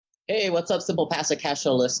Hey, what's up, Simple Passive Cash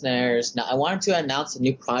Flow listeners? Now, I wanted to announce a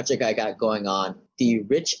new project I got going on, the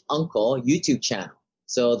Rich Uncle YouTube channel.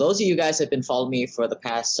 So those of you guys have been following me for the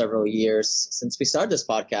past several years, since we started this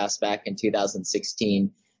podcast back in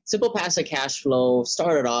 2016, Simple Passive Cash Flow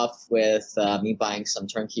started off with me buying some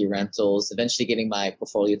turnkey rentals, eventually getting my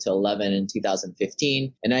portfolio to 11 in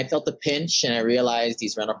 2015. And I felt the pinch and I realized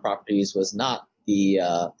these rental properties was not the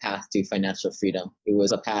path to financial freedom. It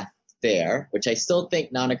was a path there, which I still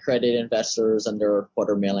think non-accredited investors under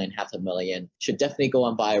 $250,000, $500,000 should definitely go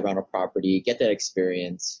and buy a rental property, get that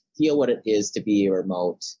experience, feel what it is to be a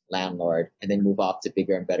remote landlord, and then move off to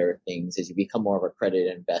bigger and better things as you become more of a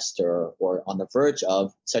accredited investor or on the verge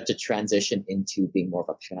of such a transition into being more of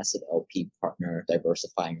a passive LP partner,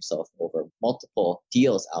 diversifying yourself over multiple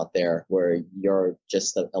deals out there where you're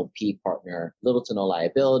just an LP partner, little to no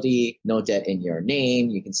liability, no debt in your name.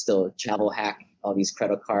 You can still travel hack all these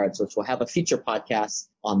credit cards, which we'll have a future podcast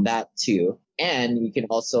on that too. And you can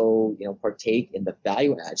also, partake in the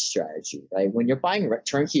value add strategy, right? When you're buying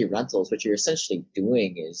turnkey rentals, what you're essentially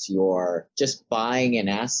doing is you're just buying an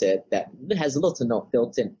asset that has little to no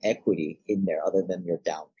built-in equity in there other than your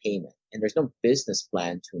down payment. And there's no business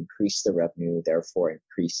plan to increase the revenue, therefore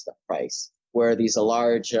increase the price. Where these are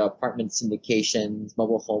large apartment syndications,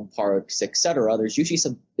 mobile home parks, etc., there's usually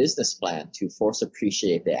some business plan to force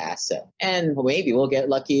appreciate the asset. And maybe we'll get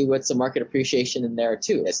lucky with some market appreciation in there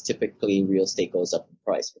too, as typically real estate goes up in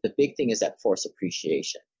price. But the big thing is that force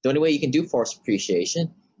appreciation. The only way you can do force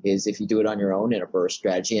appreciation is if you do it on your own in a burst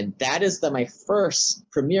strategy. And that is my first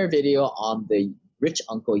premiere video on the Rich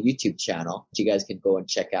Uncle YouTube channel, which you guys can go and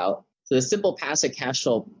check out. So the Simple Passive Cash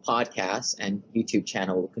Flow podcast and YouTube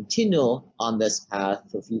channel will continue on this path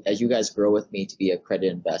as you guys grow with me to be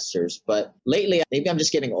accredited investors. But lately, maybe I'm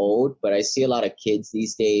just getting old, but I see a lot of kids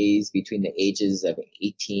these days between the ages of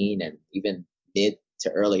 18 and even mid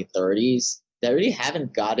to early 30s that really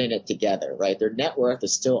haven't gotten it together, right? Their net worth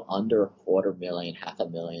is still under $250,000,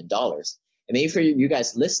 $500,000. And maybe for you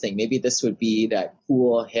guys listening, maybe this would be that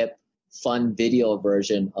cool, hip, fun video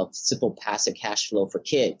version of Simple Passive Cash Flow for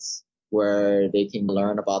kids, where they can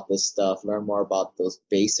learn about this stuff, learn more about those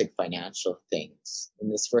basic financial things. In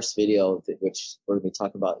this first video, which we're going to be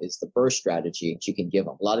talking about, is the burst strategy that you can give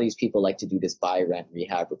them. A lot of these people like to do this buy, rent,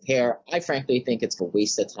 rehab, repair. I frankly think it's a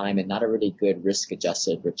waste of time and not a really good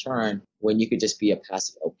risk-adjusted return when you could just be a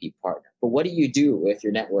passive LP partner. But what do you do if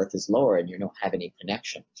your net worth is lower and you don't have any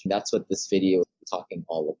connection? That's what this video is talking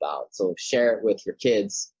all about. So share it with your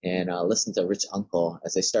kids and listen to Rich Uncle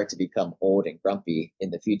as they start to become old and grumpy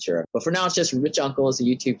in the future. But for now, it's just Rich Uncle is a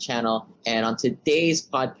YouTube channel. And on today's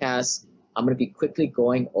podcast, I'm going to be quickly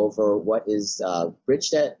going over what is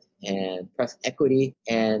bridge debt and pref equity.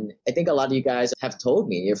 And I think a lot of you guys have told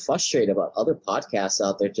me you're frustrated about other podcasts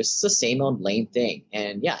out there, just the same old lame thing.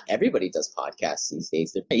 And yeah, everybody does podcasts these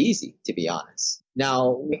days. They're easy, to be honest.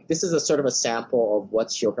 Now, this is a sort of a sample of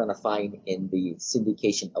what you're going to find in the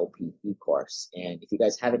Syndication LP e-course. And if you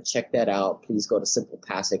guys haven't checked that out, please go to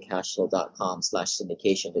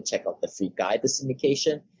simplepassivecashflow.com/syndication to check out the free guide to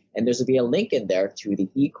syndication. And there's going to be a link in there to the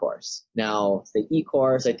e-course. Now, the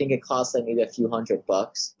e-course, I think it costs like maybe a few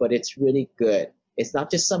 $100, but it's really good. It's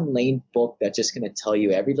not just some lame book that's just going to tell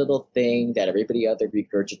you every little thing that everybody other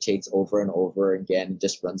regurgitates over and over again and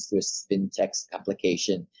just runs through a spin text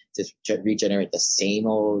application to regenerate the same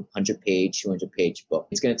old 100-page, 200-page book.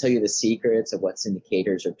 It's going to tell you the secrets of what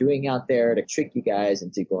syndicators are doing out there to trick you guys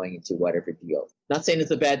into going into whatever deal. Not saying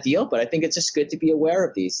it's a bad deal, but I think it's just good to be aware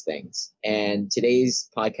of these things. And today's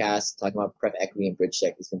podcast, talking about pref equity and bridge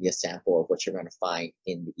debt, is going to be a sample of what you're going to find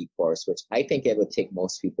in the e-course, which I think it would take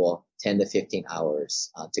most people 10 to 15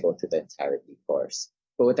 hours to go through the entire e-course.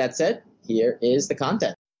 But with that said, here is the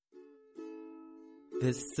content.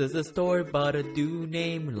 This is a story about a dude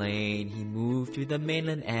named Lane. He moved to the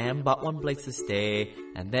mainland and bought one place to stay.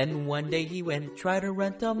 And then one day he went try to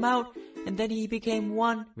rent them out. And then he became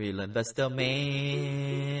one real investor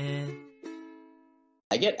man.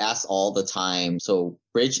 I get asked all the time, so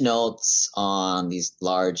bridge notes on these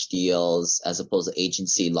large deals as opposed to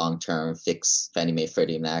agency long-term fixed Fannie Mae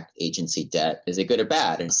Freddie Mac agency debt, is it good or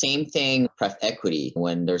bad? And same thing, pref equity,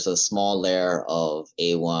 when there's a small layer of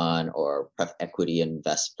A1 or pref equity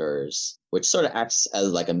investors, which sort of acts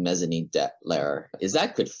as like a mezzanine debt layer. Is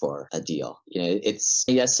that good for a deal? It's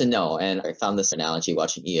yes and no. And I found this analogy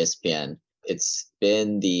watching ESPN. It's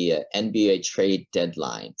been the NBA trade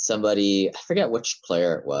deadline. Somebody, I forget which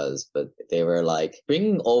player it was, but they were like,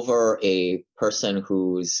 bring over a person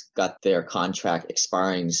who's got their contract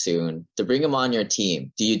expiring soon to bring them on your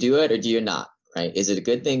team. Do you do it or do you not? right? Is it a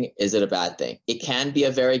good thing? Is it a bad thing? It can be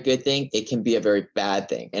a very good thing. It can be a very bad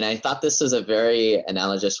thing. And I thought this was a very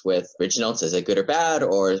analogous with bridge notes. Is it good or bad?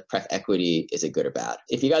 Or pref equity, is it good or bad?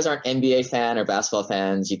 If you guys aren't NBA fan or basketball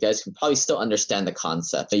fans, you guys can probably still understand the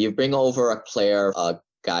concept. So you bring over a player, a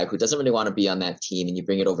guy who doesn't really want to be on that team, and you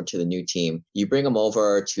bring it over to the new team. You bring him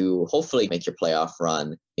over to hopefully make your playoff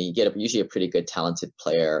run. And you get usually a pretty good talented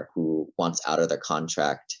player who wants out of their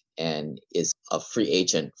contract and is a free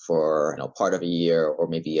agent for part of a year or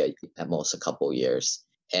maybe at most a couple of years.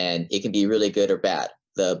 And it can be really good or bad.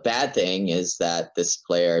 The bad thing is that this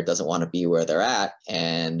player doesn't want to be where they're at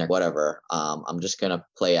and whatever. I'm just going to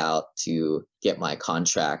play out to get my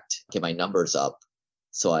contract, get my numbers up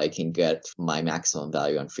so I can get my maximum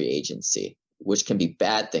value on free agency, which can be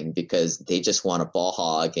bad thing because they just want to ball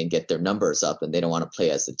hog and get their numbers up and they don't want to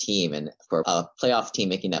play as a team. And for a playoff team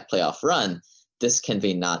making that playoff run, this can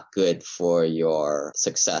be not good for your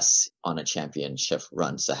success on a championship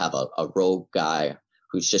run. So have a rogue guy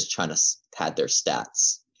who's just trying to pad their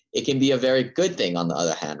stats. It can be a very good thing on the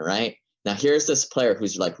other hand, right? Now here's this player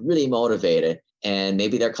who's like really motivated and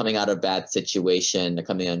maybe they're coming out of a bad situation, they're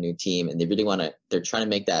coming on a new team and they're trying to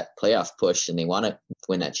make that playoff push and they want to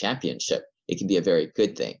win that championship. It can be a very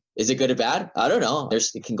good thing. Is it good or bad? I don't know.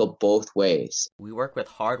 It can go both ways. We work with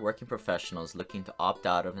hard-working professionals looking to opt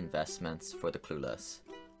out of investments for the clueless.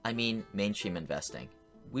 I mean, mainstream investing.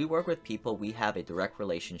 We work with people we have a direct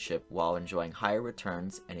relationship while enjoying higher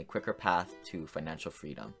returns and a quicker path to financial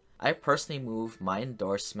freedom. I personally moved my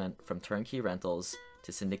endorsement from turnkey rentals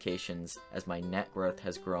to syndications as my net worth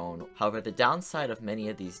has grown. However, the downside of many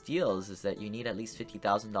of these deals is that you need at least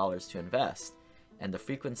 $50,000 to invest, and the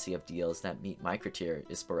frequency of deals that meet my criteria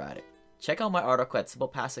is sporadic. Check out my article at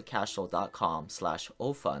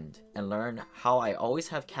simplepassivecashflow.com/ofund and learn how I always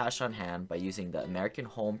have cash on hand by using the American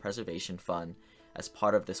Home Preservation Fund as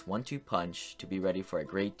part of this 1-2 punch to be ready for a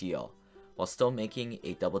great deal while still making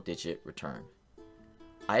a double-digit return.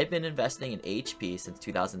 I have been investing in AHP since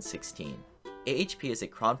 2016. AHP is a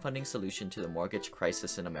crowdfunding solution to the mortgage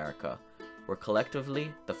crisis in America, where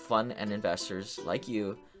collectively the fund and investors like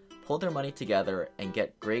you pull their money together and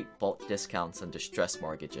get great bulk discounts on distressed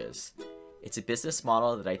mortgages. It's a business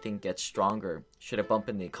model that I think gets stronger should a bump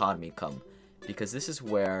in the economy come, because this is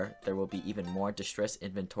where there will be even more distressed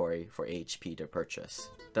inventory for AHP to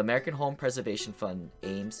purchase. The American Home Preservation Fund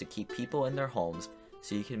aims to keep people in their homes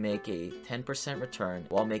so you can make a 10% return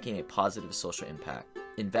while making a positive social impact.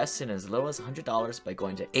 Invest in as little as $100 by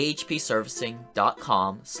going to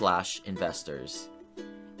ahpservicing.com/investors.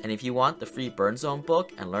 And if you want the free Burn Zone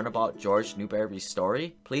book and learn about George Newberry's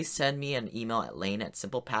story, please send me an email at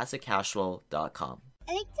lane@simplepassivecashflow.com.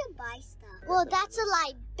 I like to buy stuff. Well, that's a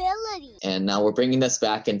liability. And now we're bringing this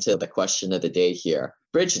back into the question of the day here.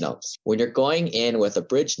 Bridge notes. When you're going in with a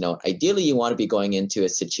bridge note, ideally you want to be going into a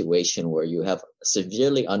situation where you have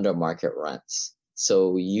severely under market rents.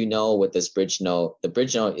 So with this bridge note, the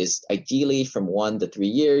bridge note is ideally from 1 to 3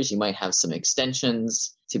 years. You might have some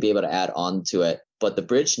extensions to be able to add on to it. But the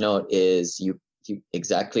bridge note is you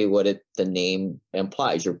exactly what the name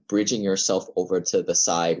implies. You're bridging yourself over to the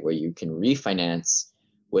side where you can refinance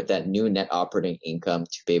with that new net operating income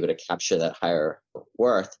to be able to capture that higher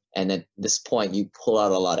worth. And at this point, you pull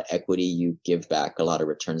out a lot of equity, you give back a lot of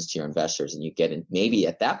returns to your investors, and you get in. Maybe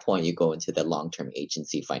at that point, you go into the long-term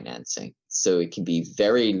agency financing. So it can be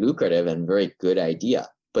very lucrative and very good idea.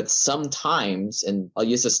 But sometimes, and I'll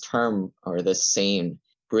use this term or this saying,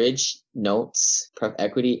 bridge notes, pref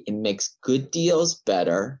equity, it makes good deals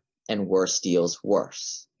better and worse deals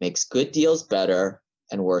worse. Makes good deals better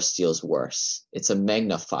and worse deals worse. It's a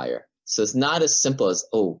magnifier. So it's not as simple as,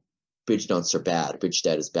 bridge notes are bad, bridge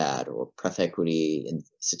debt is bad, or pref equity in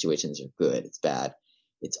situations are good, it's bad.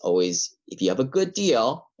 It's always, if you have a good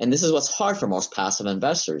deal, and this is what's hard for most passive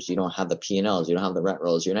investors, you don't have the P&Ls, you don't have the rent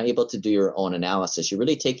rolls, you're not able to do your own analysis. You're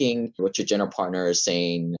really taking what your general partner is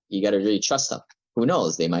saying, you got to really trust them. Who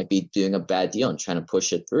knows? They might be doing a bad deal and trying to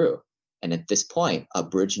push it through. And at this point, a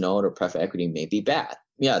bridge note or pref equity may be bad.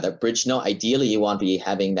 Yeah, the bridge note, ideally you want to be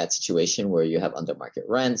having that situation where you have under market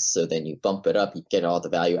rents. So then you bump it up, you get all the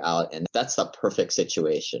value out, and that's the perfect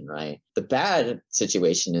situation, right? The bad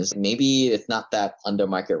situation is maybe it's not that under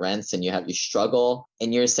market rents and you struggle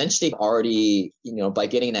and you're essentially already, by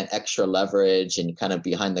getting that extra leverage and kind of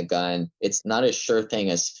behind the gun, it's not a sure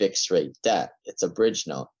thing as fixed rate debt. It's a bridge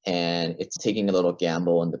note and it's taking a little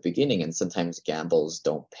gamble in the beginning, and sometimes gambles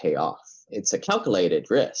don't pay off. It's a calculated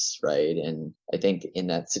risk, right? And I think in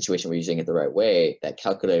that situation, we're using it the right way, that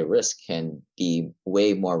calculated risk can be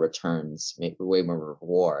way more returns, way more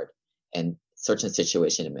reward. And certain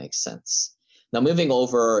situation, it makes sense. Now, moving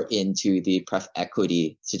over into the pref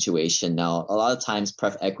equity situation. Now, a lot of times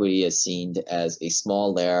pref equity is seen as a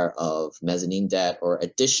small layer of mezzanine debt or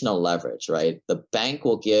additional leverage, right? The bank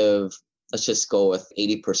will give, let's just go with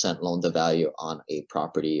 80% loan to value on a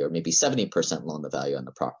property, or maybe 70% loan to value on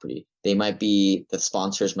the property. The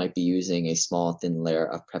sponsors might be using a small thin layer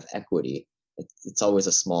of pref equity. It's always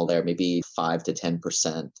a small layer, maybe 5 to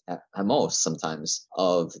 10% at most sometimes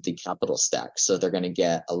of the capital stack. So they're going to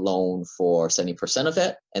get a loan for 70% of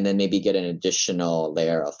it, and then maybe get an additional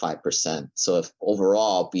layer of 5%. So if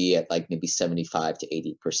overall be at like maybe 75 to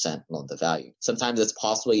 80% loan to value. Sometimes it's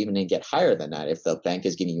possible even to get higher than that. If the bank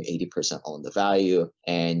is giving you 80% loan to value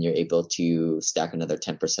and you're able to stack another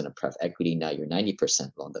 10% of pref equity, now you're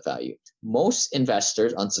 90% loan to value. Most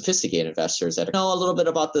investors, unsophisticated investors that know a little bit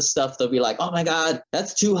about this stuff, they'll be like, oh my God,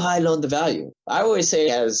 that's too high loan to value. I always say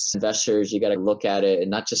as investors, you got to look at it and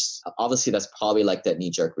not just, obviously that's probably like that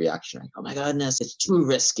knee-jerk reaction, like, oh my goodness, it's too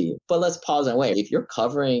risky. But let's pause and wait. If you're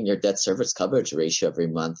covering your debt service coverage ratio every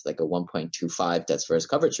month, like a 1.25 debt service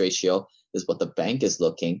coverage ratio is what the bank is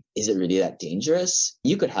looking, is it really that dangerous?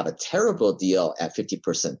 You could have a terrible deal at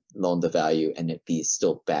 50% loan to value and it be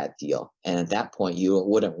still a bad deal. And at that point, you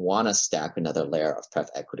wouldn't want to stack another layer of pref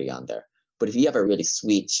equity on there. But if you have a really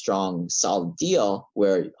sweet, strong, solid deal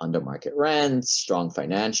where under market rents, strong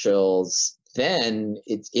financials, then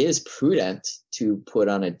it is prudent to put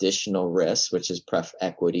on additional risk, which is pref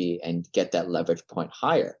equity, and get that leverage point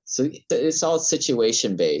higher. So it's all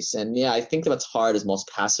situation based. And yeah, I think what's hard is most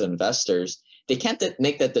passive investors, they can't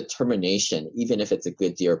make that determination, even if it's a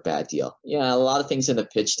good deal or bad deal. Yeah, a lot of things in the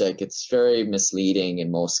pitch deck, it's very misleading in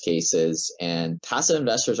most cases. And passive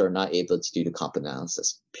investors are not able to do the comp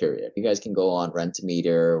analysis, period. You guys can go on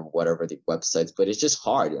Rent-A-Meter, whatever the websites, but it's just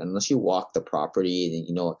hard. Unless you walk the property and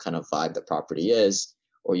you know what kind of vibe the property is,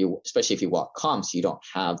 or especially if you walk comps, you don't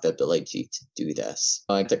have the ability to do this.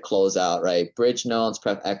 I like to close out, right? Bridge notes,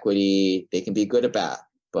 pref equity, they can be good or bad.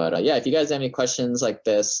 But yeah, if you guys have any questions like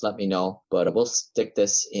this, let me know. But we'll stick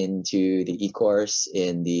this into the e-course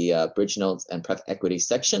in the bridge notes and pref equity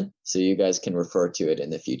section, so you guys can refer to it in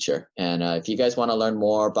the future. And if you guys want to learn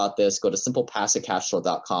more about this, go to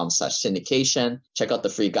simplepassivecashflow.com/syndication. Check out the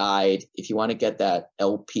free guide. If you want to get that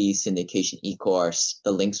LP syndication e-course,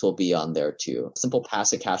 the links will be on there too.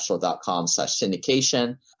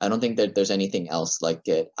 simplepassivecashflow.com/syndication. I don't think that there's anything else like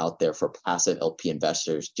it out there for passive LP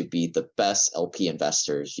investors to be the best LP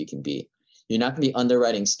investors you can be. You're not going to be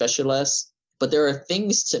underwriting specialists, but there are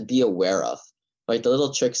things to be aware of, like the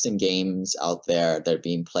little tricks and games out there that are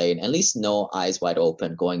being played. At least know eyes wide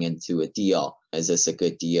open going into a deal. Is this a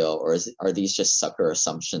good deal, or are these just sucker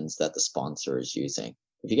assumptions that the sponsor is using?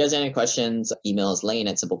 If you guys have any questions, email us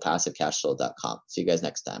lane@simplepassivecashflow.com. See you guys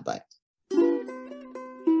next time. Bye.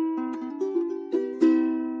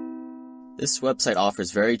 This website offers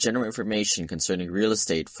very general information concerning real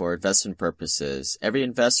estate for investment purposes. Every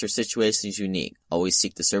investor's situation is unique. Always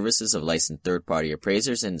seek the services of licensed third-party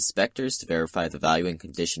appraisers and inspectors to verify the value and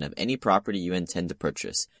condition of any property you intend to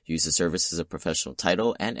purchase. Use the services of professional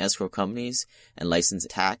title and escrow companies and licensed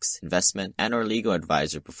tax, investment, and or legal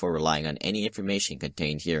advisor before relying on any information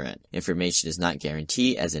contained herein. Information is not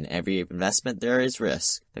guaranteed, as in every investment there is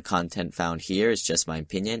risk. The content found here is just my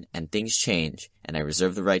opinion, and things change, and I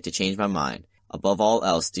reserve the right to change my mind. Above all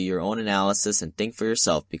else, do your own analysis and think for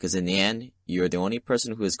yourself, because in the end, you are the only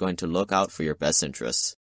person who is going to look out for your best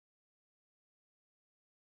interests.